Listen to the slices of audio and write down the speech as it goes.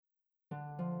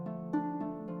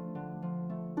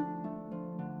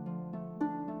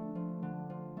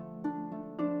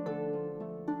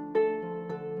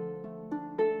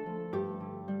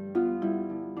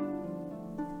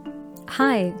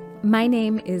Hi, my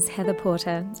name is Heather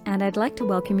Porter, and I'd like to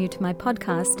welcome you to my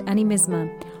podcast,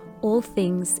 Animisma, All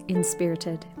Things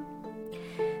Inspirited.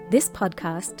 This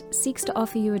podcast seeks to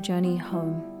offer you a journey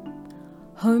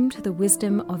home to the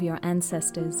wisdom of your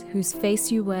ancestors, whose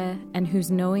face you wear and whose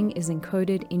knowing is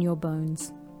encoded in your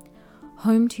bones.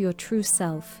 Home to your true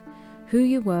self, who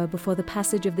you were before the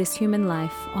passage of this human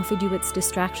life offered you its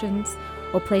distractions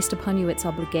or placed upon you its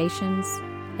obligations,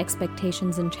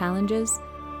 expectations and challenges,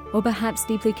 or perhaps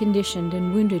deeply conditioned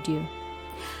and wounded you.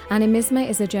 Animisma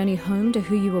is a journey home to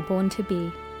who you were born to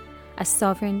be, a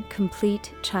sovereign,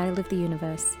 complete child of the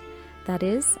universe, that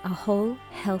is, a whole,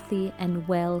 healthy, and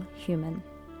well human.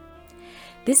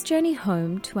 This journey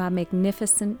home to our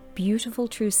magnificent, beautiful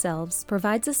true selves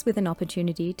provides us with an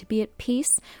opportunity to be at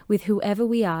peace with whoever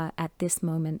we are at this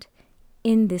moment,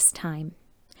 in this time.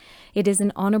 It is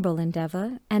an honorable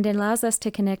endeavor and allows us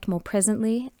to connect more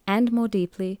presently and more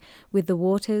deeply with the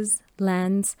waters,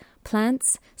 lands,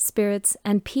 plants, spirits,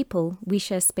 and people we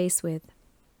share space with.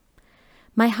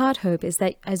 My heart hope is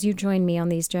that as you join me on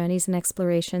these journeys and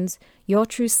explorations, your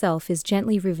true self is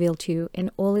gently revealed to you in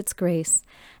all its grace,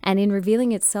 and in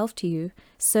revealing itself to you,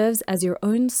 serves as your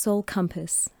own soul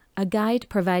compass, a guide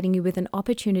providing you with an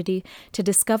opportunity to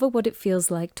discover what it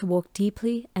feels like to walk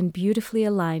deeply and beautifully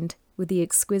aligned with the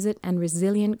exquisite and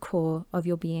resilient core of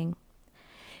your being.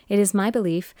 It is my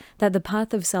belief that the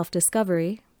path of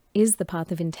self-discovery is the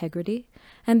path of integrity,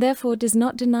 and therefore does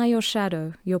not deny your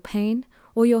shadow, your pain,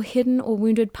 or your hidden or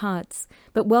wounded parts,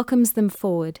 but welcomes them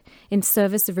forward in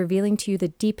service of revealing to you the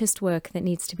deepest work that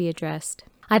needs to be addressed.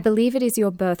 I believe it is your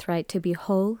birthright to be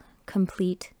whole,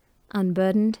 complete,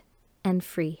 unburdened, and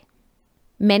free.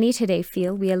 Many today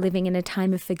feel we are living in a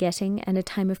time of forgetting and a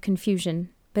time of confusion,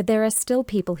 but there are still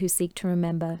people who seek to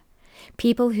remember,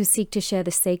 people who seek to share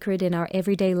the sacred in our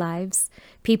everyday lives,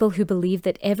 people who believe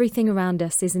that everything around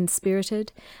us is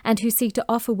inspirited, and who seek to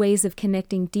offer ways of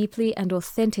connecting deeply and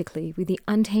authentically with the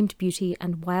untamed beauty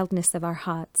and wildness of our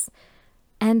hearts,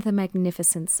 and the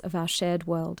magnificence of our shared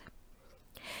world.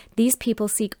 These people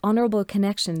seek honorable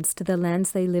connections to the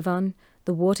lands they live on,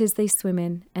 the waters they swim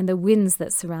in, and the winds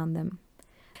that surround them.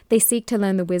 They seek to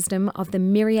learn the wisdom of the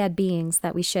myriad beings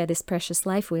that we share this precious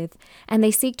life with, and they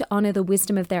seek to honor the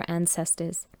wisdom of their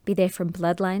ancestors, be they from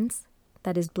bloodlines,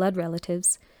 that is blood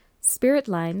relatives, spirit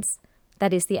lines,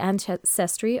 that is the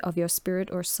ancestry of your spirit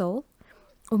or soul,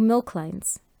 or milk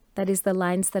lines, that is the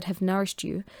lines that have nourished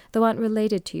you, though aren't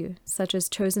related to you, such as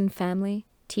chosen family,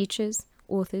 teachers,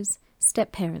 authors,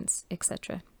 step-parents,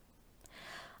 etc.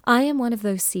 I am one of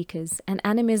those seekers, and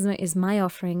Animisma is my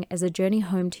offering as a journey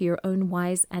home to your own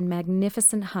wise and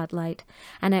magnificent heart light,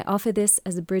 and I offer this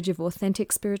as a bridge of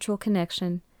authentic spiritual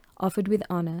connection, offered with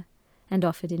honor, and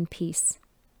offered in peace.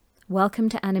 Welcome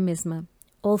to Animisma,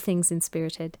 All Things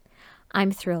Inspirited.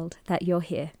 I'm thrilled that you're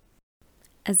here.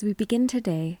 As we begin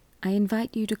today, I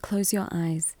invite you to close your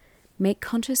eyes, make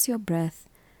conscious your breath,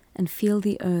 and feel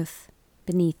the earth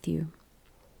beneath you.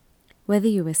 Whether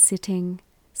you are sitting,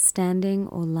 standing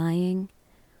or lying,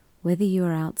 whether you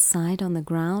are outside on the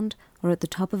ground or at the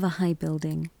top of a high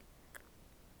building,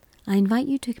 I invite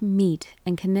you to meet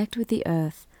and connect with the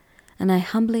earth, and I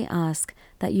humbly ask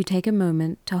that you take a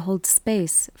moment to hold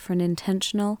space for an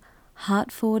intentional,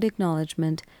 heart-forward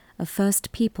acknowledgement of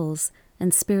First Peoples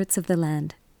and spirits of the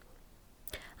land.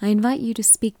 I invite you to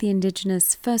speak the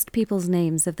indigenous First Peoples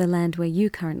names of the land where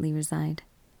you currently reside.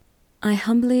 I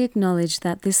humbly acknowledge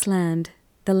that this land,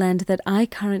 the land that I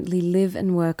currently live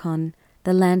and work on,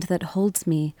 the land that holds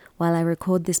me while I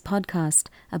record this podcast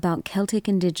about Celtic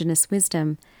indigenous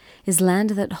wisdom, is land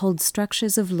that holds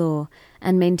structures of law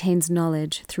and maintains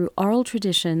knowledge through oral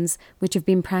traditions which have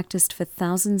been practiced for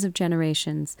thousands of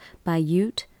generations by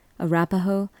Ute,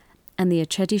 Arapaho, and the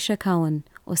Oceti-Sakowin,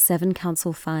 or Seven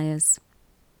Council Fires.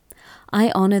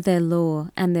 I honor their law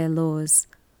and their laws.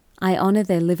 I honor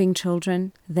their living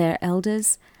children, their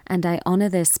elders, and I honor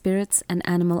their spirits and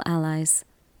animal allies.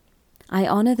 I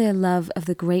honor their love of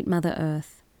the great Mother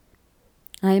Earth.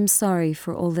 I am sorry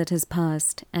for all that has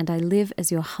passed, and I live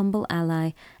as your humble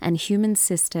ally and human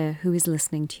sister who is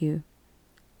listening to you.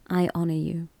 I honor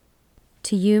you.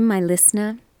 To you, my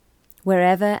listener,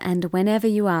 wherever and whenever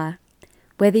you are,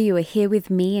 whether you are here with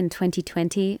me in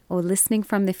 2020 or listening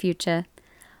from the future,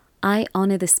 I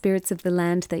honor the spirits of the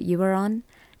land that you are on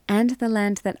and the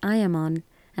land that I am on,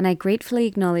 and I gratefully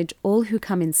acknowledge all who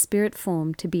come in spirit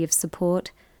form to be of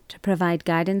support, to provide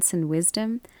guidance and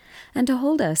wisdom, and to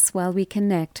hold us while we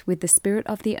connect with the spirit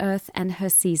of the earth and her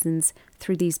seasons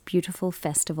through these beautiful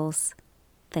festivals.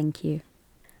 Thank you.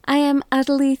 I am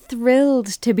utterly thrilled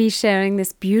to be sharing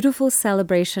this beautiful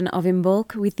celebration of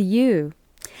Imbolc with you.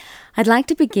 I'd like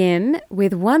to begin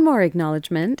with one more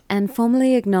acknowledgement and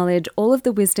formally acknowledge all of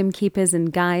the wisdom keepers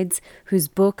and guides whose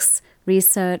books,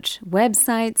 research,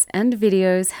 websites, and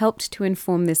videos helped to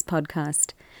inform this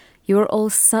podcast. You are all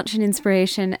such an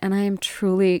inspiration, and I am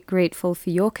truly grateful for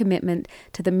your commitment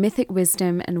to the mythic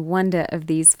wisdom and wonder of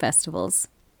these festivals.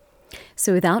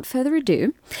 So without further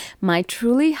ado, my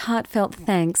truly heartfelt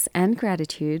thanks and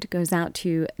gratitude goes out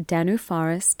to Danu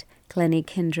Forrest, Glennie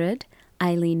Kindred,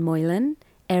 Eileen Moylan,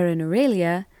 Erin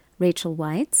Aurelia, Rachel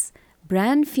Weitz,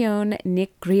 Bran Fionn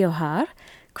Nick Griohar,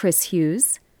 Chris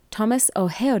Hughes, Thomas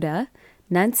O'Heoda,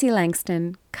 Nancy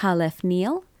Langston, Carl F.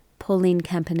 Neal, Pauline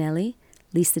Campanelli,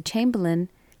 Lisa Chamberlain,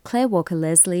 Claire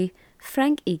Walker-Leslie,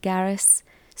 Frank E. Garris,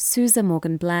 Susa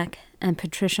Morgan-Black, and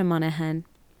Patricia Monahan.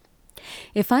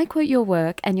 If I quote your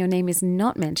work and your name is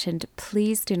not mentioned,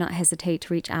 please do not hesitate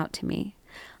to reach out to me.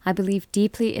 I believe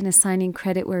deeply in assigning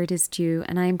credit where it is due,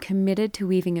 and I am committed to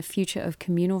weaving a future of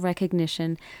communal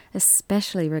recognition,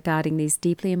 especially regarding these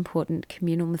deeply important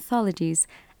communal mythologies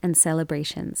and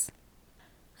celebrations.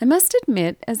 I must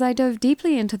admit, as I dove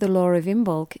deeply into the lore of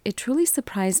Imbolc, it truly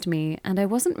surprised me, and I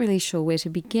wasn't really sure where to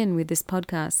begin with this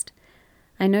podcast.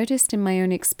 I noticed in my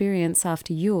own experience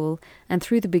after Yule, and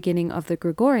through the beginning of the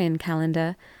Gregorian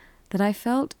calendar, that I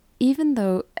felt, even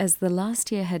though as the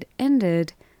last year had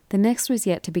ended, the next was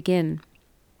yet to begin.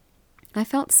 I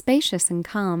felt spacious and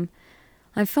calm.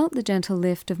 I felt the gentle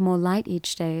lift of more light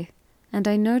each day, and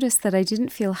I noticed that I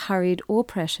didn't feel hurried or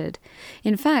pressured.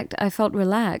 In fact, I felt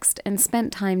relaxed and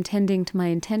spent time tending to my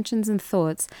intentions and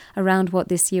thoughts around what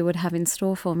this year would have in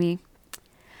store for me.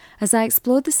 As I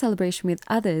explored the celebration with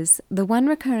others, the one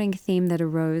recurring theme that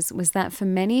arose was that for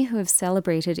many who have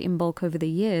celebrated Imbolc over the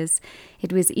years,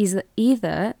 it was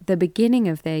either the beginning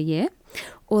of their year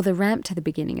or the ramp to the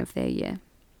beginning of their year.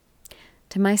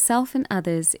 To myself and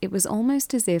others, it was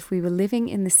almost as if we were living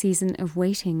in the season of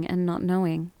waiting and not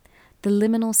knowing, the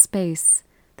liminal space,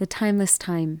 the timeless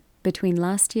time between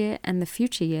last year and the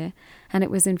future year, and it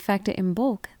was in fact at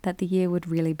Imbolc that the year would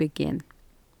really begin.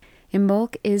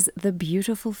 Imbolc is the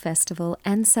beautiful festival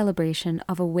and celebration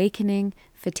of awakening,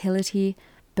 fertility,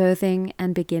 birthing,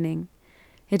 and beginning.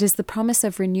 It is the promise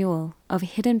of renewal, of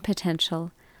hidden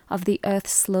potential, of the earth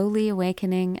slowly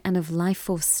awakening, and of life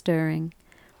force stirring.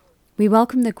 We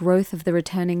welcome the growth of the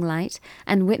returning light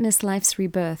and witness life's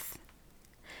rebirth.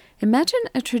 Imagine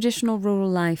a traditional rural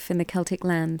life in the Celtic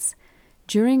lands.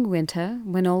 During winter,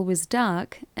 when all was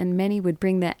dark, and many would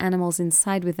bring their animals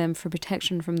inside with them for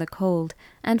protection from the cold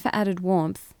and for added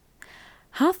warmth,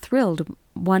 how thrilled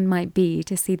one might be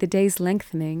to see the days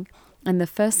lengthening and the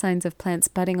first signs of plants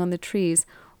budding on the trees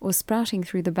or sprouting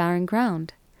through the barren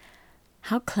ground.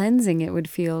 How cleansing it would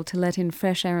feel to let in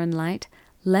fresh air and light,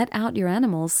 let out your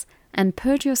animals, and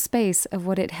purge your space of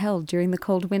what it held during the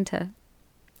cold winter.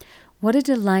 What a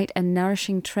delight and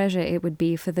nourishing treasure it would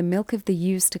be for the milk of the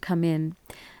ewes to come in,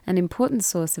 an important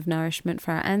source of nourishment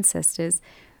for our ancestors,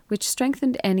 which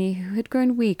strengthened any who had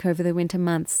grown weak over the winter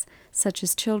months, such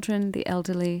as children, the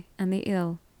elderly, and the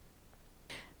ill.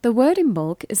 The word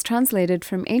Imbolc is translated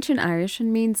from Ancient Irish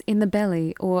and means in the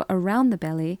belly or around the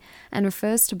belly, and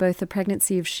refers to both the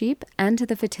pregnancy of sheep and to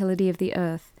the fertility of the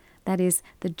earth, that is,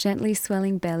 the gently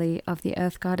swelling belly of the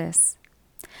earth goddess.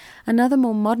 Another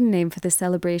more modern name for the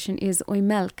celebration is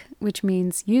Oimelc, which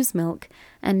means ewe's milk,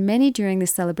 and many during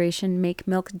this celebration make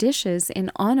milk dishes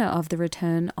in honor of the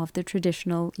return of the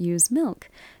traditional ewe's milk,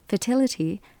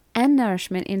 fertility, and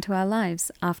nourishment into our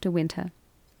lives after winter.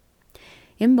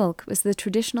 Imbolc was the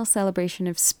traditional celebration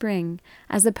of spring,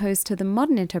 as opposed to the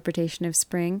modern interpretation of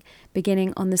spring,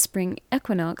 beginning on the spring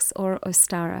equinox or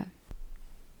Ostara.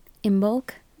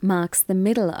 Imbolc marks the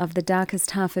middle of the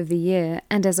darkest half of the year,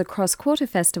 and as a cross-quarter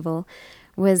festival,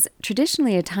 was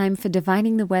traditionally a time for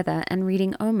divining the weather and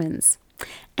reading omens.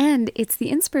 And it's the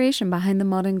inspiration behind the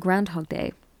modern Groundhog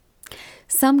Day.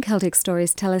 Some Celtic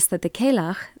stories tell us that the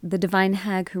Cailleach, the divine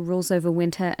hag who rules over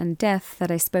winter and death that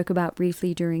I spoke about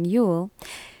briefly during Yule,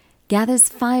 gathers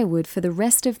firewood for the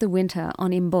rest of the winter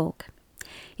on Imbolc.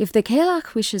 If the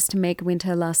Cailleach wishes to make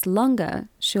winter last longer,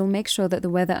 she'll make sure that the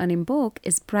weather on Imbolc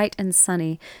is bright and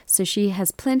sunny, so she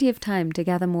has plenty of time to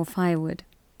gather more firewood.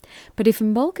 But if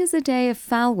Imbolc is a day of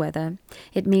foul weather,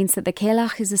 it means that the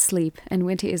Cailleach is asleep and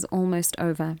winter is almost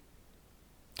over.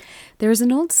 There is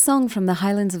an old song from the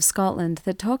Highlands of Scotland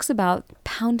that talks about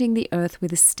pounding the earth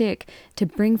with a stick to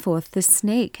bring forth the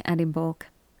snake at Imbolc.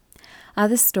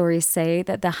 Other stories say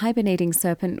that the hibernating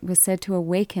serpent was said to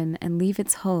awaken and leave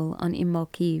its hole on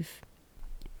Imbolc Eve.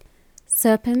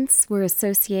 Serpents were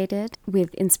associated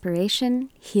with inspiration,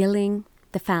 healing,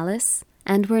 the phallus,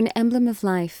 and were an emblem of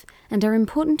life, and are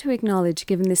important to acknowledge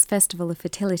given this festival of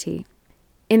fertility.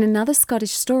 In another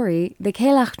Scottish story, the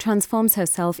Cailleach transforms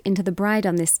herself into the bride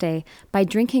on this day by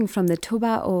drinking from the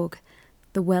Tuba Og,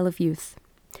 the well of youth.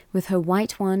 With her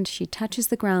white wand, she touches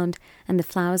the ground and the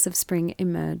flowers of spring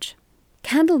emerge.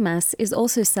 Candlemas is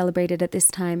also celebrated at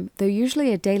this time, though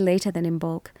usually a day later than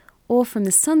Imbolc, or from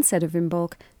the sunset of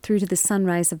Imbolc through to the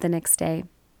sunrise of the next day.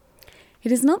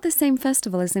 It is not the same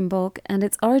festival as Imbolc, and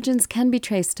its origins can be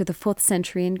traced to the 4th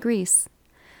century in Greece.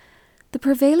 The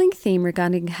prevailing theme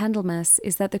regarding Candlemas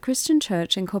is that the Christian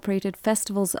Church incorporated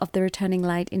festivals of the returning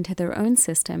light into their own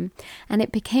system, and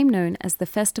it became known as the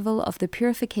Festival of the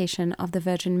Purification of the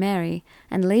Virgin Mary,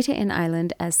 and later in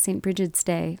Ireland as St. Brigid's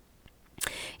Day.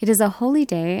 It is a holy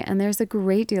day, and there is a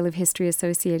great deal of history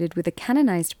associated with the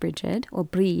canonized Brigid, or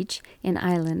Bríd, in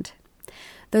Ireland.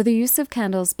 Though the use of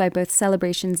candles by both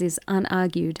celebrations is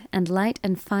unargued, and light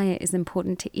and fire is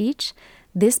important to each,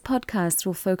 this podcast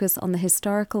will focus on the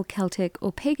historical Celtic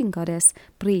or pagan goddess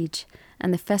Bríd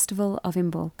and the festival of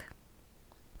Imbolc.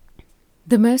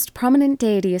 The most prominent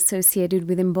deity associated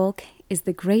with Imbolc is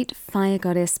the great fire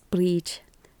goddess Bríd.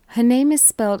 Her name is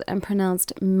spelled and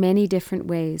pronounced many different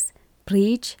ways: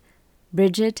 Bríd,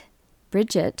 Brigid,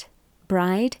 Bridget,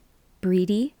 Bride,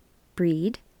 Breedy,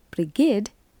 Breed,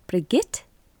 Brigid, Brigit,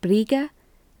 Briga,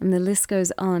 and the list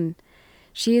goes on.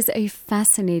 She is a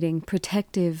fascinating,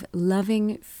 protective,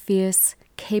 loving, fierce,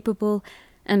 capable,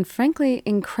 and frankly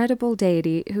incredible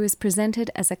deity who is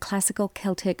presented as a classical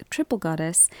Celtic triple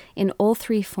goddess in all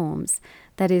 3 forms,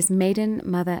 that is, maiden,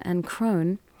 mother, and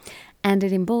crone, and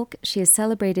at Imbolc she is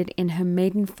celebrated in her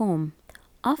maiden form,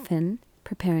 often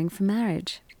preparing for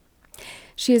marriage.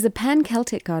 She is a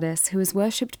pan-Celtic goddess who is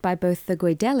worshipped by both the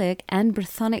Goidelic and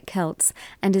Brythonic Celts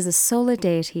and is a solar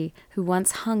deity who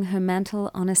once hung her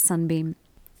mantle on a sunbeam.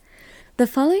 The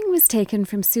following was taken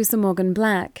from Susa Morgan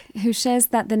Black, who shares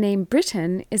that the name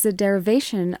Britain is a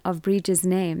derivation of Bríd's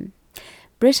name.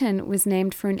 Britain was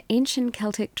named for an ancient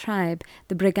Celtic tribe,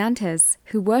 the Brigantes,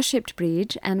 who worshipped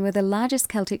Bríd and were the largest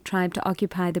Celtic tribe to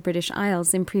occupy the British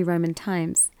Isles in pre-Roman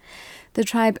times. The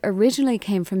tribe originally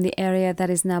came from the area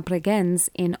that is now Bregenz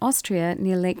in Austria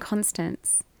near Lake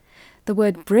Constance. The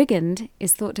word brigand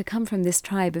is thought to come from this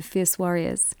tribe of fierce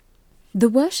warriors. The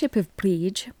worship of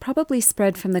Bríd probably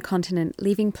spread from the continent,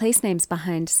 leaving place names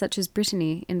behind, such as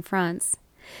Brittany in France.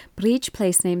 Bríd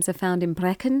place names are found in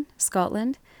Brecon,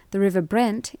 Scotland, the River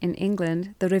Brent in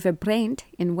England, the River Brent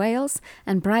in Wales,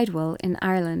 and Bridewell in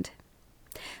Ireland.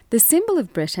 The symbol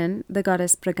of Britain, the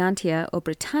goddess Brigantia or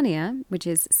Britannia, which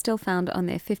is still found on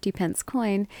their 50-pence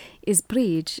coin, is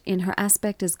Bríd in her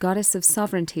aspect as goddess of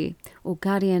sovereignty or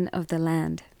guardian of the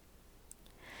land.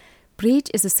 Bríd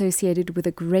is associated with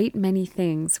a great many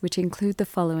things, which include the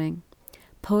following: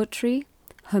 poetry,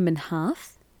 home and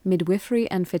hearth,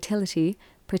 midwifery and fertility,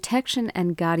 protection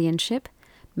and guardianship,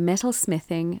 metal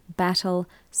smithing, battle,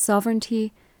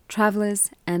 sovereignty,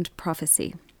 travellers, and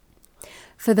prophecy.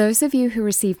 For those of you who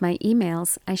received my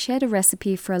emails, I shared a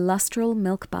recipe for a lustral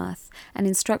milk bath and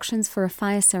instructions for a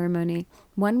fire ceremony,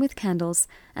 one with candles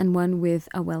and one with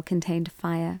a well-contained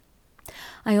fire.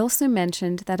 I also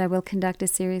mentioned that I will conduct a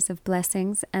series of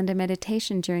blessings and a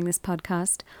meditation during this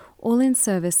podcast, all in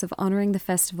service of honoring the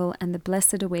festival and the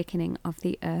blessed awakening of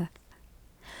the earth.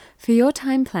 For your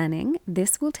time planning,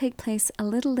 this will take place a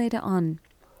little later on.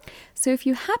 So if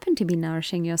you happen to be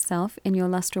nourishing yourself in your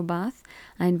lustral bath,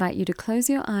 I invite you to close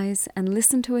your eyes and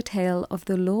listen to a tale of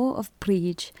the lore of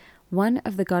Bríd, one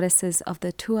of the goddesses of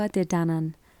the Tuatha De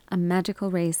Danann, a magical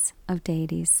race of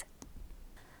deities.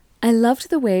 I loved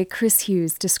the way Chris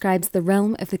Hughes describes the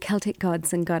realm of the Celtic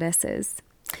gods and goddesses.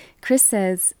 Chris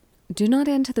says, "Do not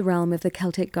enter the realm of the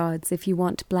Celtic gods if you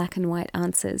want black and white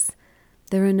answers.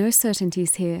 There are no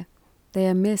certainties here. They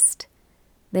are mist.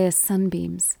 They are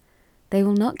sunbeams. They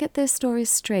will not get their stories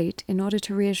straight in order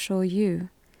to reassure you.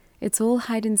 It's all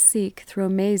hide and seek through a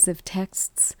maze of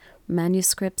texts,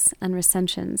 manuscripts, and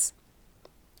recensions.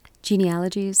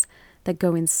 Genealogies that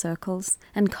go in circles,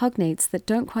 and cognates that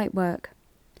don't quite work.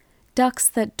 Ducks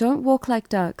that don't walk like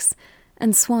ducks,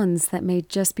 and swans that may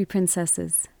just be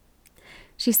princesses."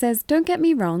 She says, "Don't get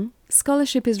me wrong,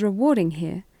 scholarship is rewarding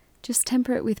here. Just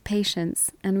temper it with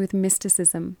patience and with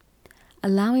mysticism.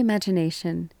 Allow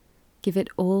imagination. Give it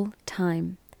all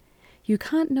time. You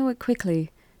can't know it quickly,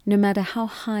 no matter how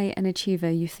high an achiever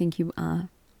you think you are."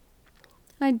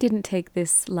 I didn't take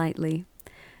this lightly,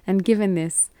 and given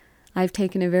this, I've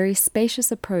taken a very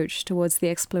spacious approach towards the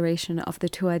exploration of the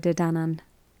Tuatha De Danann.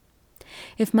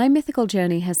 If my mythical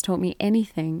journey has taught me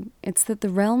anything, it's that the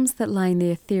realms that lie in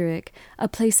the etheric are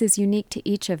places unique to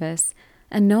each of us,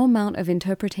 and no amount of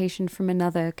interpretation from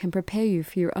another can prepare you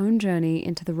for your own journey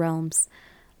into the realms,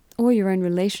 or your own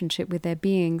relationship with their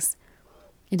beings.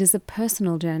 It is a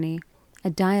personal journey, a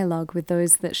dialogue with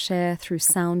those that share through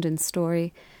sound and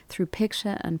story, through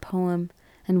picture and poem,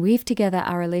 and weave together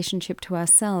our relationship to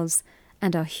ourselves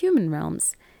and our human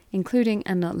realms, including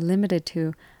and not limited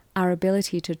to our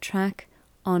ability to track,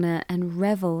 honor, and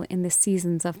revel in the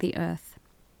seasons of the earth.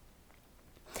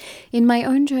 In my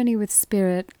own journey with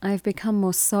spirit, I have become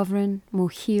more sovereign, more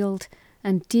healed,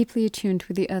 and deeply attuned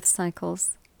with the earth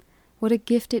cycles. What a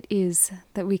gift it is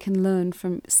that we can learn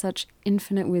from such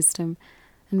infinite wisdom,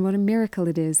 and what a miracle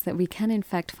it is that we can in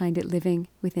fact find it living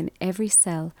within every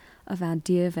cell of our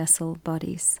dear vessel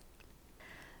bodies.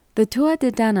 The Tuatha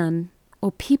Dé Danann,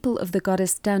 or people of the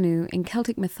goddess Danu in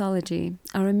Celtic mythology,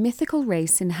 are a mythical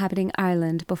race inhabiting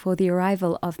Ireland before the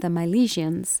arrival of the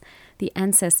Milesians, the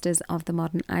ancestors of the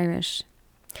modern Irish.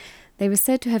 They were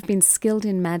said to have been skilled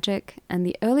in magic, and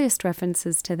the earliest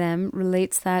references to them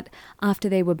relates that after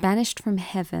they were banished from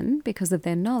heaven because of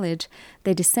their knowledge,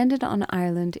 they descended on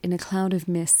Ireland in a cloud of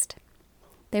mist.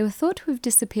 They were thought to have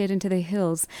disappeared into the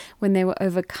hills when they were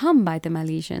overcome by the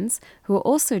Milesians, who were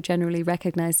also generally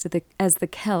recognized as the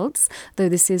Celts, though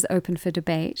this is open for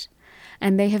debate,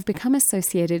 and they have become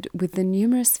associated with the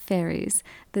numerous fairies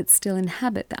that still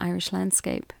inhabit the Irish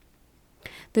landscape.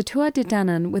 The Tuatha Dé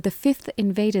Danann were the fifth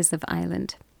invaders of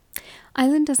Ireland.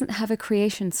 Ireland doesn't have a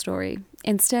creation story.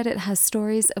 Instead, it has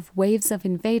stories of waves of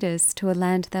invaders to a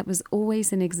land that was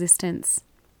always in existence.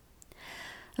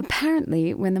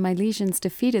 Apparently, when the Milesians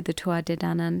defeated the Tuatha Dé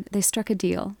Danann, they struck a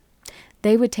deal.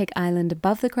 They would take Ireland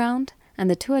above the ground, and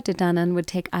the Tuatha Dé Danann would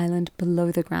take Ireland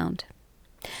below the ground.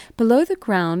 Below the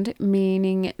ground,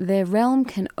 meaning their realm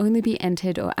can only be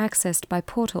entered or accessed by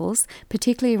portals,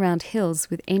 particularly around hills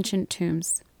with ancient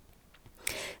tombs.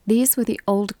 These were the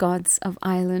old gods of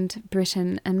Ireland,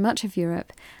 Britain, and much of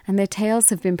Europe, and their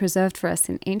tales have been preserved for us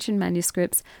in ancient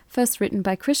manuscripts, first written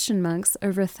by Christian monks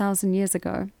over 1,000 years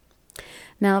ago.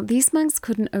 Now, these monks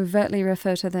couldn't overtly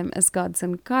refer to them as gods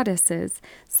and goddesses,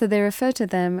 so they refer to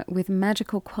them with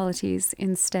magical qualities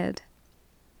instead.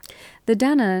 The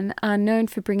Danann are known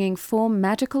for bringing 4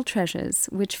 magical treasures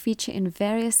which feature in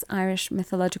various Irish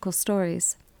mythological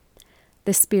stories: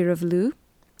 the Spear of Lugh,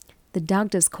 the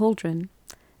Dagda's Cauldron,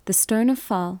 the Stone of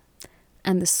Fáil,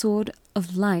 and the Sword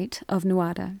of Light of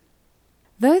Nuada.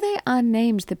 Though they are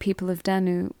named the people of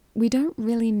Danu, we don't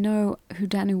really know who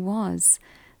Danu was.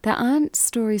 There aren't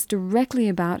stories directly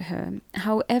about her.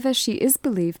 However, she is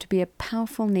believed to be a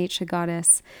powerful nature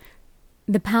goddess,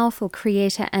 the powerful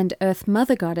creator and earth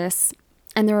mother goddess,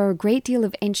 and there are a great deal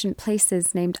of ancient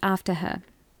places named after her.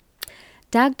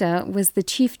 Dagda was the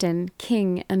chieftain,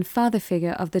 king, and father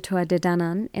figure of the Tuatha Dé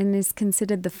Danann and is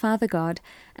considered the father god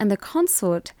and the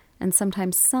consort and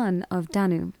sometimes son of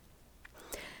Danu.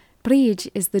 Bríd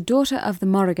is the daughter of the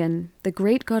Morrigan, the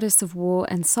great goddess of war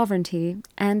and sovereignty,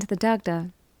 and the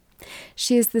Dagda.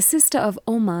 She is the sister of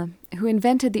Oma, who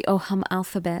invented the Ogham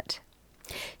alphabet.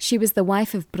 She was the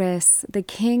wife of Bres, the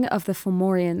king of the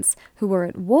Fomorians, who were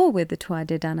at war with the Tuatha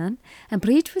Dé Danann, and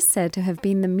Bríd was said to have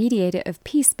been the mediator of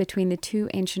peace between the two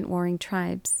ancient warring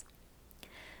tribes.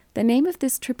 The name of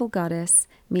this triple goddess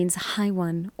means High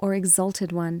One or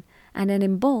Exalted One, and in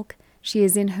Imbolc she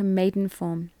is in her maiden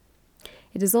form.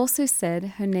 It is also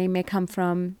said her name may come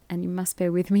from, and you must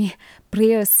bear with me,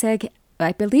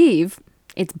 I believe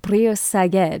it's Brio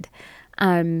Saged.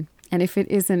 And if it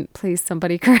isn't, please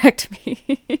somebody correct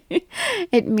me.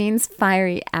 It means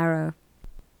fiery arrow.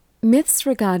 Myths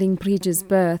regarding Bríd's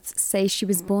birth say she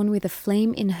was born with a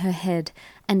flame in her head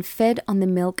and fed on the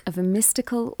milk of a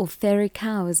mystical or fairy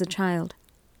cow as a child.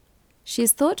 She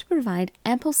is thought to provide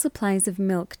ample supplies of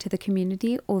milk to the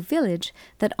community or village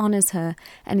that honors her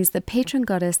and is the patron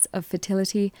goddess of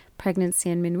fertility, pregnancy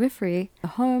and midwifery, a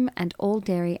home and all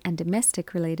dairy and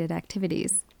domestic related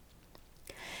activities.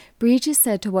 Bríd is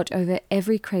said to watch over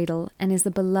every cradle and is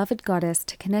a beloved goddess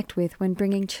to connect with when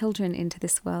bringing children into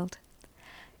this world.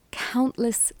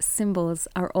 Countless symbols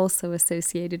are also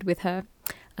associated with her.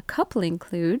 A couple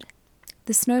include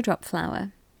the snowdrop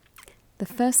flower, the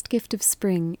first gift of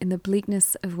spring in the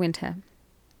bleakness of winter.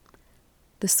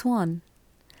 The swan.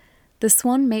 The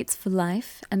swan mates for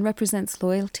life and represents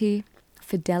loyalty,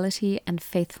 fidelity, and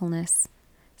faithfulness.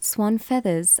 Swan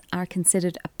feathers are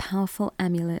considered a powerful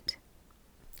amulet.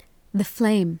 The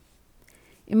flame.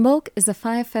 Imbolc is a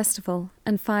fire festival,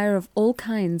 and fire of all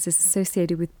kinds is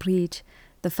associated with Bríd,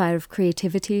 the fire of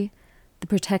creativity, the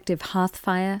protective hearth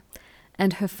fire,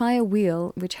 and her fire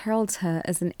wheel, which heralds her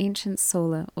as an ancient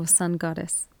solar or sun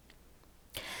goddess.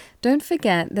 Don't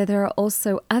forget that there are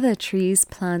also other trees,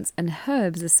 plants, and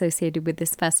herbs associated with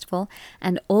this festival,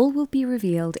 and all will be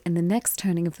revealed in the next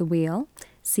turning of the wheel,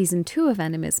 Season 2 of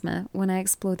Animisma, when I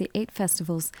explore the 8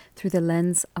 festivals through the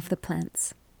lens of the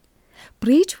plants.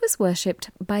 Brige was worshipped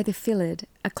by the Fylid,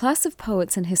 a class of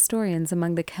poets and historians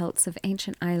among the Celts of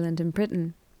ancient Ireland and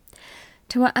Britain.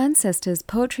 To our ancestors,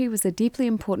 poetry was a deeply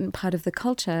important part of the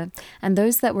culture, and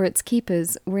those that were its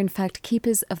keepers were in fact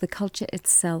keepers of the culture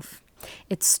itself,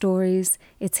 its stories,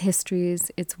 its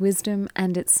histories, its wisdom,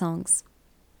 and its songs.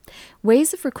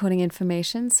 Ways of recording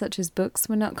information, such as books,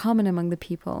 were not common among the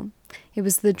people. It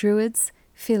was the Druids,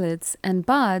 Fylids, and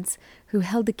bards who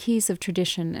held the keys of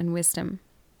tradition and wisdom.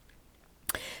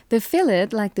 The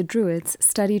Fylid, like the Druids,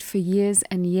 studied for years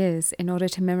and years in order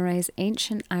to memorize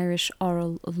ancient Irish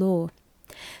oral law.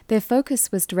 Their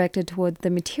focus was directed toward the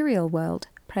material world,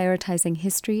 prioritizing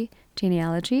history,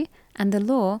 genealogy, and the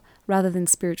law rather than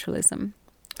spiritualism.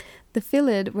 The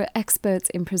Fylid were experts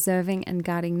in preserving and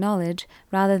guarding knowledge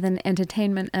rather than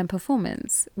entertainment and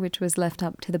performance, which was left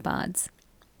up to the bards.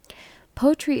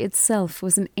 Poetry itself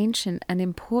was an ancient and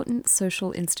important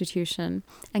social institution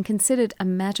and considered a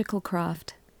magical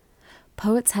craft.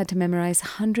 Poets had to memorize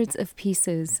hundreds of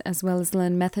pieces as well as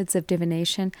learn methods of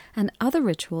divination and other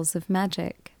rituals of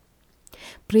magic.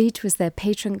 Brige was their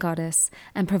patron goddess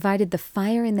and provided the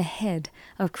fire in the head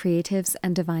of creatives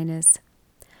and diviners.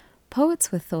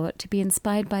 Poets were thought to be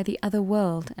inspired by the other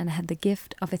world and had the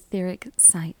gift of etheric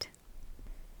sight.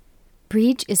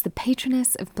 Brige is the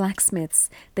patroness of blacksmiths,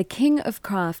 the king of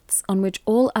crafts on which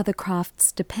all other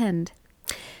crafts depend.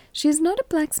 She is not a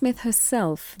blacksmith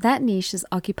herself. That niche is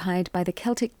occupied by the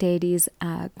Celtic deities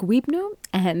Gwibno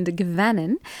and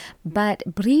Gvanin, but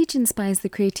Brige inspires the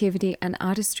creativity and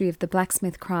artistry of the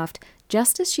blacksmith craft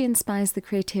just as she inspires the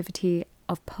creativity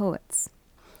of poets.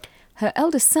 Her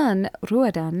eldest son,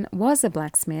 Roadan, was a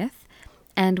blacksmith,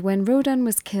 and when Roadan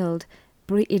was killed,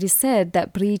 it is said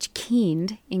that Brige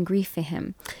keened in grief for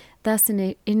him, thus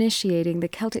initiating the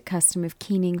Celtic custom of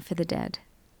keening for the dead.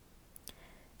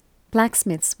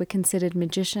 Blacksmiths were considered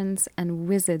magicians and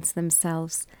wizards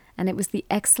themselves, and it was the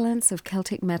excellence of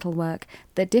Celtic metalwork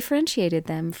that differentiated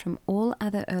them from all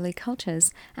other early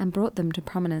cultures and brought them to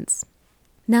prominence.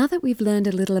 Now that we've learned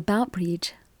a little about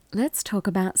Brige, let's talk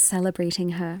about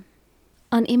celebrating her.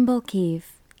 On Imbolc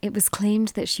Eve, it was claimed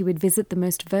that she would visit the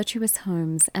most virtuous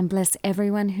homes and bless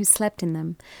everyone who slept in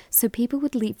them, so people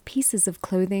would leave pieces of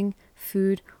clothing,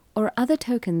 food, or other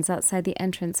tokens outside the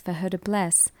entrance for her to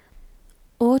bless,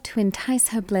 or to entice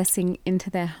her blessing into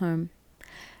their home.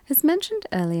 As mentioned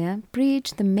earlier,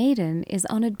 Brige the maiden is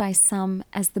honored by some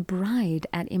as the bride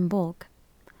at Imbolc.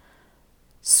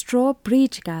 Straw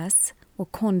bridegas, or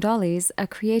corn dollies, are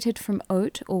created from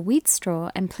oat or wheat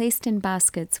straw and placed in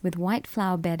baskets with white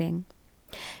flour bedding.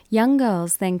 Young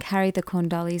girls then carry the corn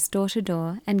dollies door to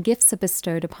door, and gifts are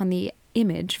bestowed upon the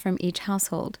image from each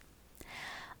household.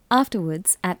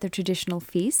 Afterwards, at the traditional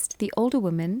feast, the older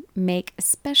women make a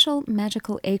special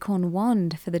magical acorn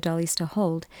wand for the dollies to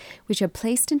hold, which are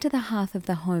placed into the hearth of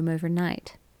the home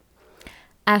overnight.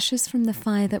 Ashes from the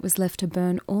fire that was left to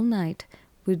burn all night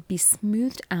would be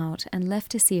smoothed out and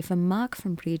left to see if a mark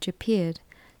from Brige appeared,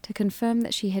 to confirm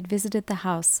that she had visited the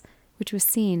house, which was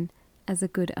seen as a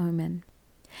good omen.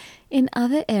 In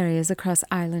other areas across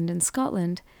Ireland and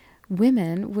Scotland,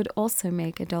 women would also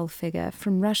make a doll figure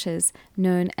from rushes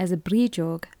known as a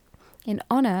brídeog in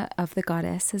honor of the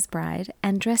goddess as bride,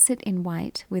 and dress it in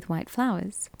white with white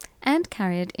flowers, and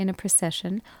carry it in a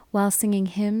procession while singing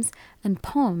hymns and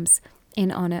poems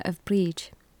in honor of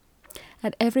Brige.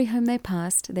 At every home they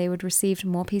passed, they would receive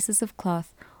more pieces of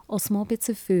cloth or small bits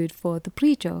of food for the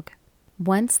brídeog.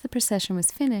 Once the procession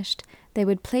was finished, they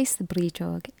would place the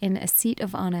brídeog in a seat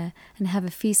of honor and have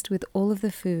a feast with all of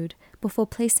the food before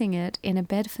placing it in a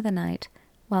bed for the night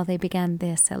while they began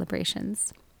their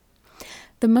celebrations.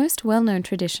 The most well-known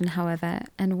tradition, however,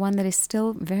 and one that is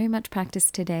still very much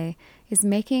practiced today, is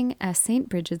making a St.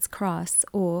 Bridget's cross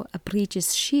or a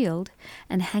Brige's shield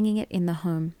and hanging it in the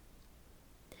home.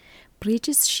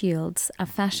 Brige's shields are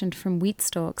fashioned from wheat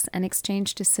stalks and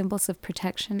exchanged as symbols of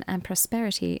protection and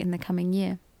prosperity in the coming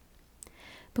year.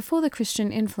 Before the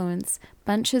Christian influence,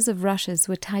 bunches of rushes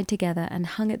were tied together and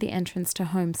hung at the entrance to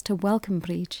homes to welcome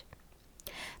Brige.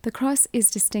 The cross is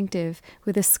distinctive,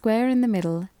 with a square in the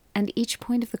middle and each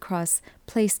point of the cross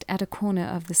placed at a corner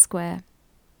of the square.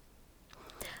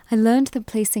 I learned that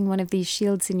placing one of these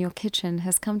shields in your kitchen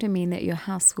has come to mean that your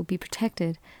house will be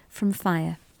protected from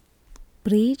fire.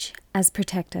 Brige as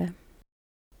protector.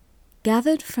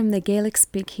 Gathered from the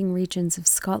Gaelic-speaking regions of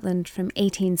Scotland from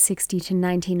 1860 to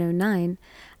 1909,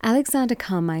 Alexander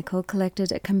Carmichael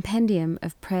collected a compendium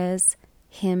of prayers,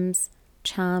 hymns,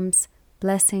 charms,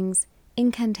 blessings,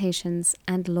 incantations,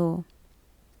 and lore.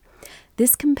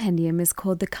 This compendium is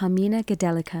called the Carmina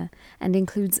Gadelica and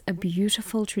includes a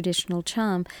beautiful traditional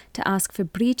charm to ask for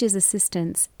Brige's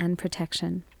assistance and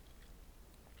protection.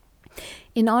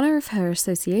 In honor of her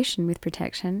association with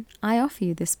protection, I offer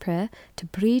you this prayer to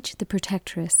Brige the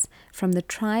Protectress from the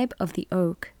tribe of the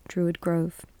Oak, Druid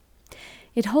Grove.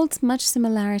 It holds much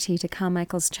similarity to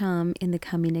Carmichael's charm in the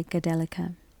Carmina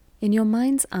Gadelica. In your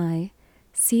mind's eye,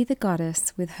 see the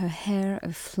goddess with her hair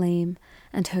of flame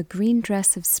and her green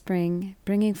dress of spring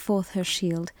bringing forth her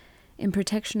shield in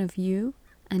protection of you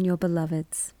and your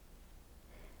beloveds.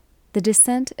 The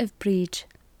descent of Brige,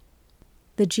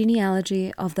 the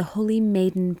genealogy of the holy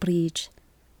maiden Brige,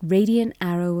 radiant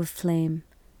arrow of flame,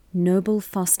 noble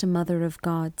foster mother of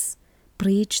gods,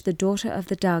 Brige the daughter of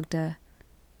the Dagda,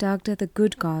 Dagda the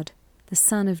good god, the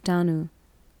son of Danu,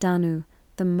 Danu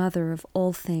the mother of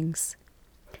all things,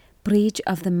 Brige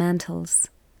of the mantles,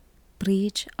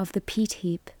 Brige of the peat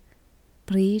heap,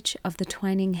 Brige of the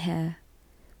twining hair,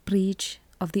 Brige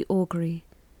of the augury,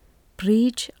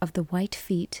 Brige of the white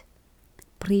feet,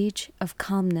 Brige of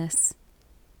calmness,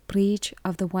 Brige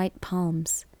of the white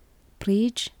palms,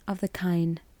 Brige of the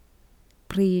kine,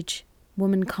 Brige,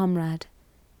 woman comrade,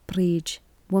 Brige,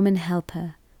 woman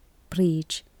helper,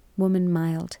 Brige, woman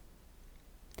mild.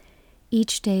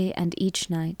 Each day and each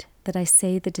night that I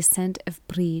say the descent of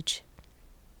Brige,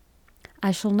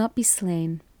 I shall not be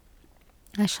slain,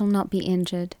 I shall not be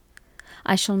injured,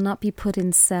 I shall not be put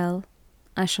in cell,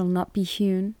 I shall not be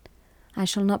hewn, I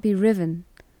shall not be riven,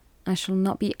 I shall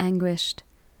not be anguished,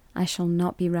 I shall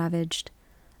not be ravaged,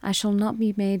 I shall not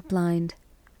be made blind,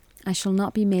 I shall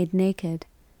not be made naked,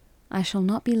 I shall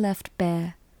not be left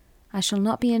bare, I shall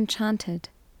not be enchanted,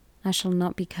 I shall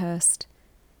not be cursed,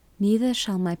 neither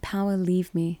shall my power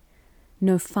leave me.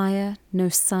 No fire, no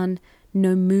sun,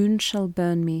 no moon shall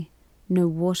burn me, no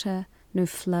water, no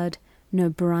flood, no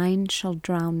brine shall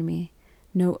drown me,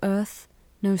 no earth,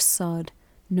 no sod,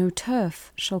 no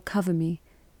turf shall cover me,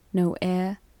 no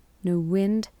air, no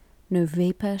wind, no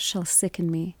vapour shall sicken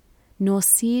me, nor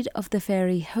seed of the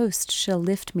fairy host shall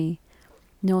lift me,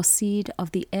 nor seed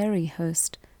of the airy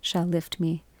host shall lift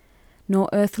me, nor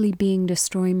earthly being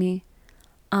destroy me.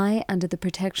 I, under the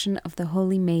protection of the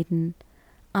Holy Maiden,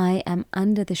 I am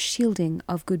under the shielding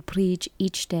of good Brige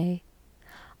each day.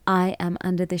 I am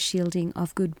under the shielding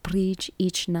of good Brige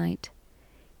each night.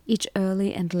 Each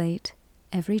early and late,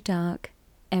 every dark,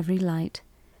 every light,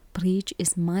 Brige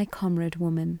is my comrade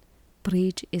woman.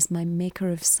 Brige is my maker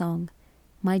of song,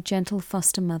 my gentle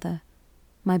foster mother,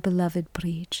 my beloved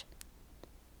Brige.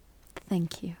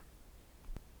 Thank you.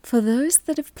 For those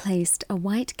that have placed a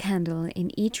white candle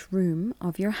in each room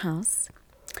of your house,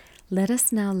 let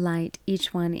us now light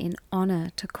each one in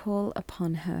honor to call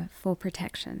upon her for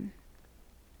protection.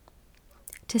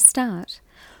 To start,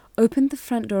 open the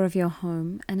front door of your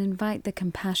home and invite the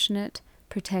compassionate,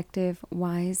 protective,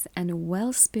 wise, and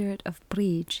well spirit of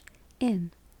Brige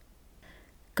in.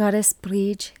 Goddess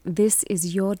Brige, this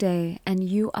is your day, and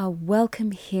you are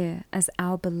welcome here as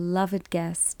our beloved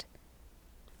guest.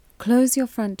 Close your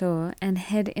front door and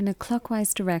head in a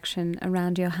clockwise direction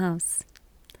around your house.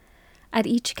 At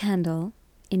each candle,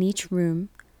 in each room,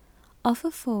 offer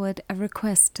forward a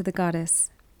request to the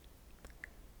goddess.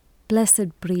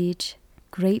 Blessed Brige,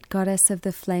 great goddess of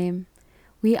the flame,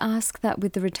 we ask that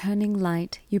with the returning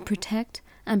light you protect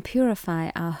and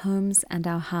purify our homes and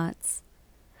our hearts.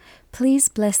 Please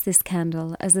bless this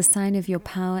candle as a sign of your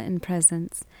power and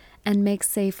presence, and make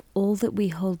safe all that we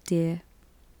hold dear.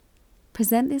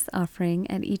 Present this offering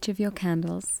at each of your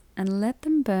candles and let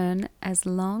them burn as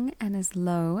long and as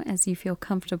low as you feel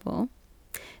comfortable,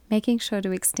 making sure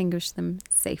to extinguish them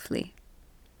safely.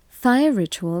 Fire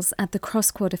rituals at the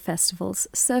cross-quarter festivals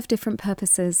serve different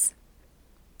purposes.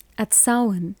 At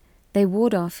Samhain, they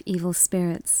ward off evil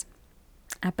spirits.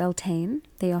 At Beltane,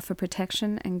 they offer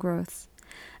protection and growth.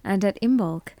 And at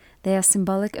Imbolc, they are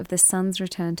symbolic of the sun's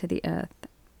return to the earth.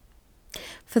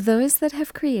 For those that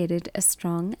have created a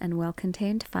strong and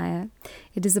well-contained fire,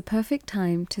 it is a perfect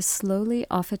time to slowly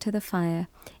offer to the fire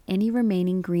any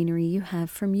remaining greenery you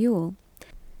have from Yule.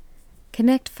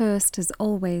 Connect first, as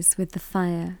always, with the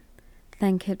fire.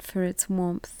 Thank it for its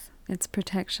warmth, its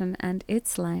protection, and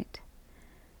its light.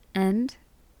 And,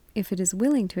 if it is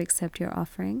willing to accept your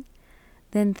offering,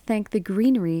 then thank the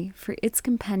greenery for its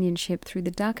companionship through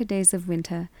the darker days of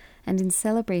winter and in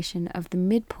celebration of the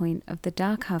midpoint of the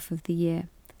dark half of the year,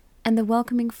 and the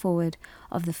welcoming forward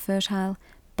of the fertile,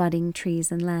 budding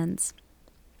trees and lands.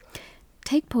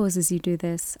 Take pause as you do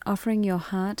this, offering your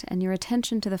heart and your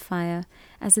attention to the fire,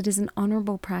 as it is an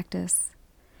honorable practice.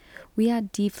 We are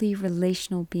deeply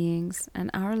relational beings, and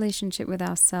our relationship with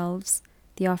ourselves,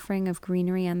 the offering of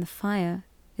greenery and the fire,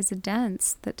 is a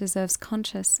dance that deserves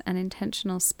conscious and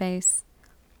intentional space.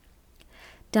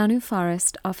 Danu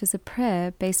Forest offers a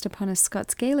prayer based upon a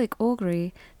Scots Gaelic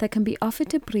augury that can be offered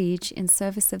to Bríd in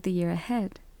service of the year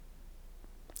ahead.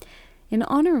 In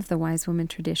honor of the Wise Woman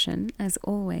tradition, as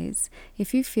always,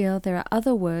 if you feel there are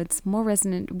other words more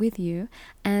resonant with you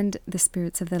and the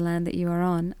spirits of the land that you are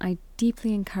on, I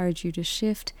deeply encourage you to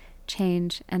shift,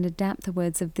 change, and adapt the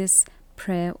words of this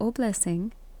prayer or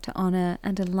blessing to honor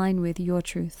and align with your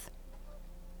truth.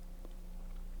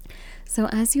 So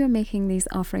as you are making these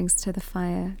offerings to the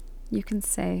fire, you can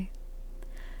say,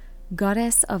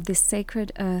 Goddess of this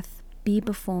sacred earth, be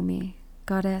before me,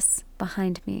 Goddess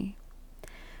behind me.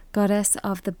 Goddess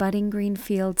of the budding green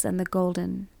fields and the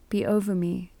golden, be over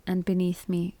me and beneath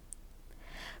me.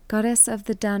 Goddess of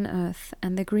the dun earth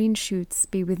and the green shoots,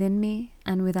 be within me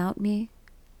and without me.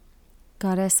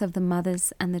 Goddess of the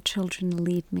mothers and the children,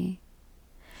 lead me.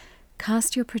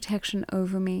 Cast your protection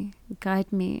over me,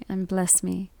 guide me and bless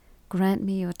me, grant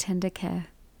me your tender care.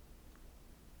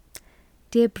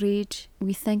 Dear Bríd,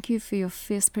 we thank you for your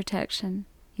fierce protection,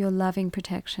 your loving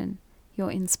protection,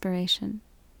 your inspiration.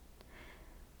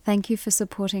 Thank you for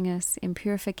supporting us in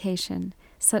purification,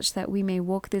 such that we may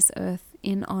walk this earth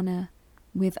in honor,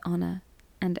 with honor,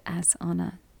 and as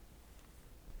honor.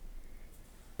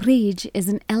 Bríd is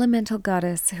an elemental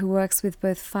goddess who works with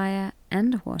both fire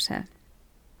and water.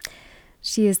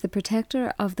 She is the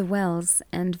protector of the wells,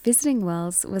 and visiting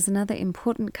wells was another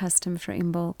important custom for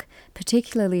Imbolc,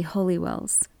 particularly holy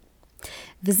wells.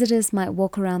 Visitors might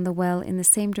walk around the well in the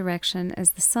same direction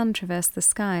as the sun traversed the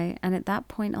sky, and at that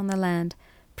point on the land,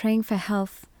 praying for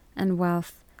health and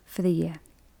wealth for the year.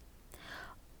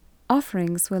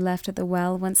 Offerings were left at the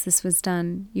well once this was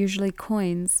done, usually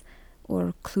coins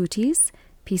or clútis,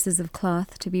 pieces of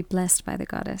cloth to be blessed by the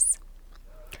goddess.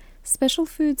 Special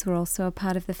foods were also a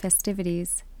part of the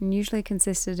festivities, and usually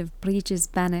consisted of bríde's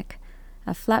bannock,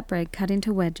 a flatbread cut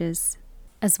into wedges,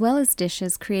 as well as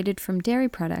dishes created from dairy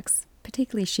products,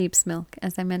 particularly sheep's milk,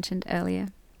 as I mentioned earlier.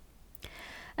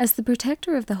 As the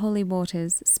protector of the holy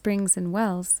waters, springs and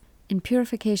wells, in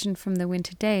purification from the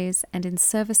winter days and in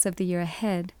service of the year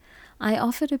ahead, I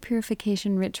offered a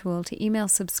purification ritual to email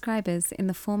subscribers in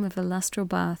the form of a lustral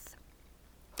bath.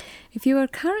 If you are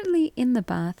currently in the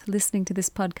bath listening to this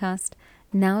podcast,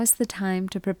 now is the time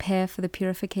to prepare for the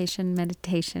purification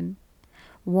meditation.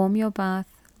 Warm your bath,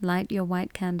 light your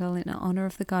white candle in honor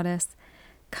of the goddess,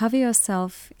 cover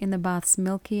yourself in the bath's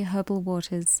milky herbal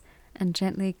waters, and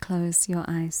gently close your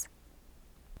eyes.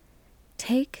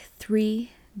 Take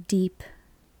 3 deep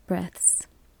breaths.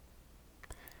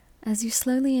 As you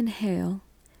slowly inhale,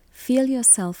 feel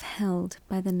yourself held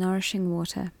by the nourishing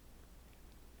water.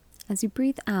 As you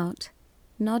breathe out,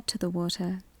 nod to the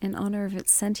water in honor of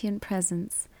its sentient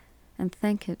presence and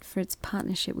thank it for its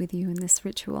partnership with you in this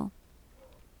ritual.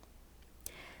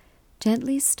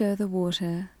 Gently stir the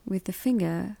water with the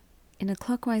finger in a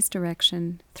clockwise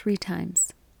direction 3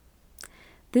 times.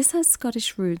 This has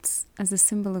Scottish roots as a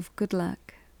symbol of good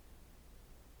luck.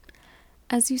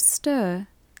 As you stir,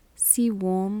 see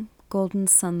warm, golden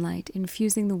sunlight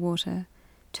infusing the water,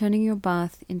 turning your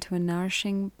bath into a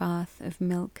nourishing bath of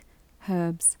milk,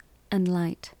 herbs, and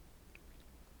light.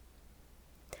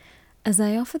 As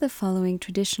I offer the following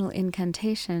traditional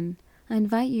incantation, I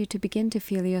invite you to begin to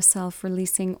feel yourself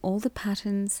releasing all the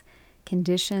patterns,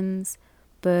 conditions,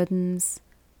 burdens,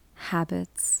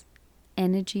 habits,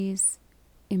 energies,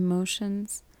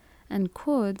 emotions, and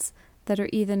cords that are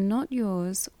either not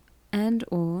yours and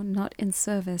or not in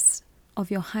service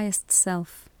of your highest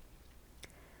self.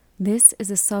 This is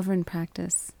a sovereign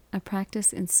practice, a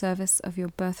practice in service of your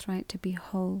birthright to be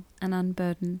whole and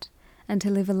unburdened, and to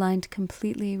live aligned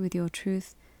completely with your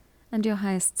truth and your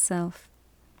highest self.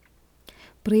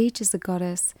 Bríd is a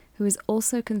goddess who is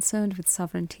also concerned with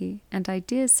sovereignty and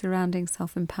ideas surrounding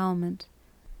self-empowerment.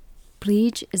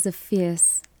 Bríd is a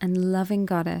fierce and loving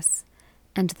goddess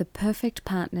and the perfect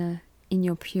partner in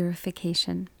your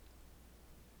purification.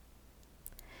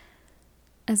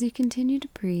 As you continue to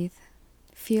breathe,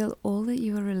 feel all that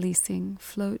you are releasing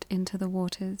float into the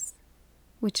waters,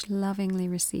 which lovingly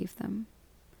receive them,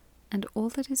 and all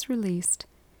that is released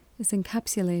is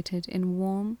encapsulated in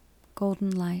warm,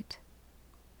 golden light.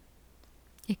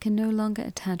 It can no longer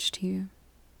attach to you.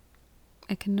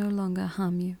 It can no longer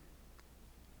harm you.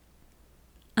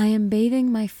 I am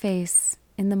bathing my face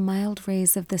in the mild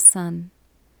rays of the sun.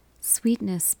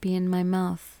 Sweetness be in my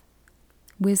mouth.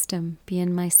 Wisdom be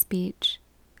in my speech.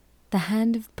 The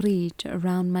hand of Bríd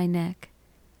around my neck.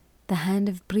 The hand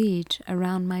of Bríd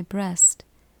around my breast.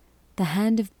 The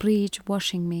hand of Bríd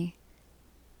washing me.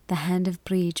 The hand of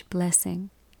Bríd blessing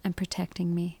and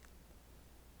protecting me.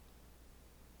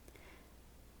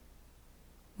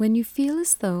 When you feel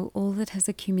as though all that has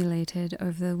accumulated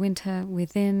over the winter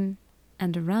within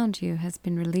and around you has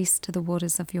been released to the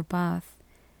waters of your bath,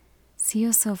 see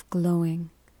yourself glowing,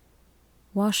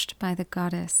 washed by the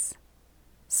goddess,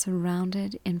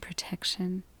 surrounded in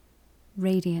protection,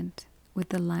 radiant with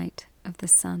the light of the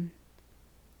sun.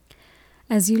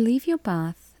 As you leave your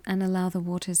bath and allow the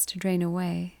waters to drain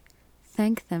away,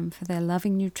 thank them for their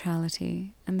loving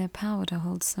neutrality and their power to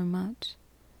hold so much.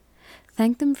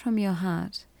 Thank them from your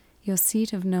heart, your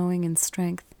seat of knowing and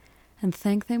strength, and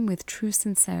thank them with true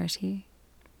sincerity.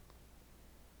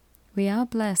 We are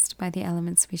blessed by the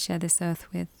elements we share this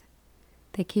earth with.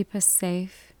 They keep us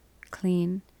safe,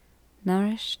 clean,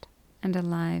 nourished, and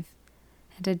alive,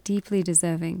 and are deeply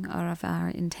deserving of our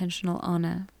intentional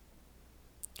honor.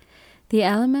 The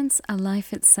elements are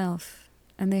life itself,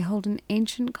 and they hold an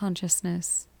ancient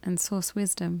consciousness and source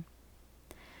wisdom.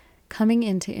 Coming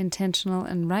into intentional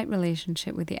and right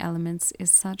relationship with the elements is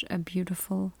such a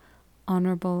beautiful,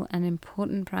 honorable, and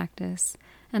important practice,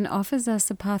 and offers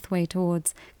us a pathway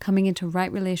towards coming into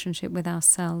right relationship with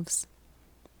ourselves.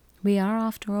 We are,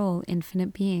 after all,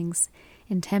 infinite beings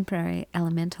in temporary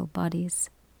elemental bodies.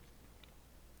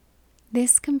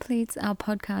 This completes our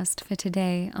podcast for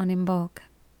today on Imbolc.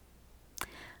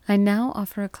 I now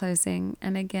offer a closing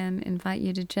and again invite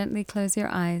you to gently close your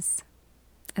eyes,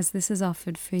 as this is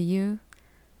offered for you,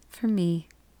 for me,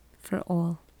 for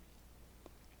all.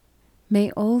 May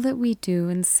all that we do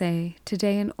and say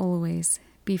today and always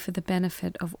be for the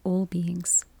benefit of all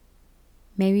beings.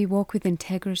 May we walk with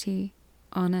integrity,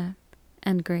 honor,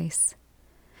 and grace.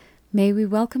 May we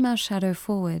welcome our shadow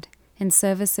forward in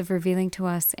service of revealing to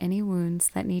us any wounds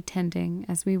that need tending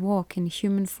as we walk in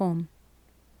human form.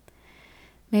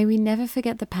 May we never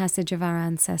forget the passage of our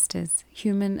ancestors,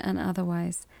 human and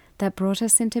otherwise, that brought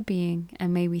us into being,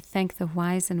 and may we thank the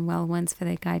wise and well ones for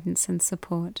their guidance and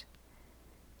support.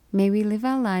 May we live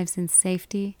our lives in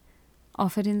safety,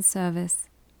 offered in service,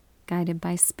 guided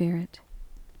by Spirit.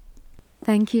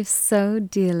 Thank you so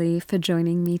dearly for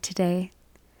joining me today.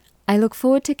 I look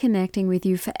forward to connecting with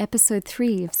you for episode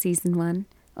 3 of season 1,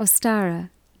 Ostara,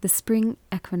 the Spring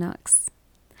Equinox.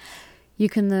 You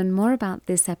can learn more about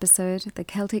this episode, the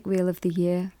Celtic Wheel of the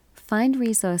Year, find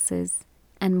resources,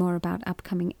 and more about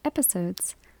upcoming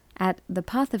episodes at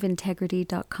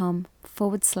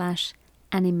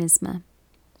thepathofintegrity.com/animisma.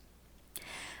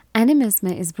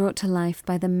 Animisma is brought to life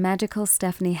by the magical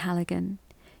Stephanie Halligan.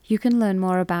 You can learn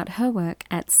more about her work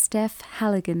at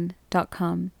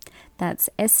stephhalligan.com. That's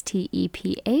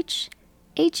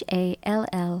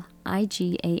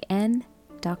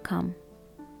STEPHHALLIGAN.com.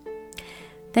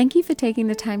 Thank you for taking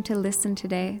the time to listen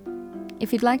today.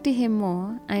 If you'd like to hear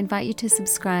more, I invite you to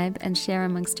subscribe and share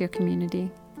amongst your community.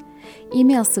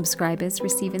 Email subscribers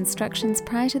receive instructions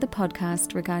prior to the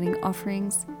podcast regarding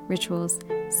offerings, rituals,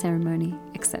 ceremony,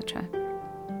 etc.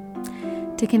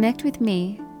 To connect with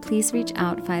me, please reach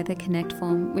out via the Connect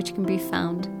form, which can be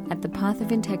found at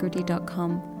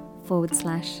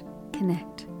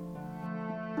thepathofintegrity.com/connect.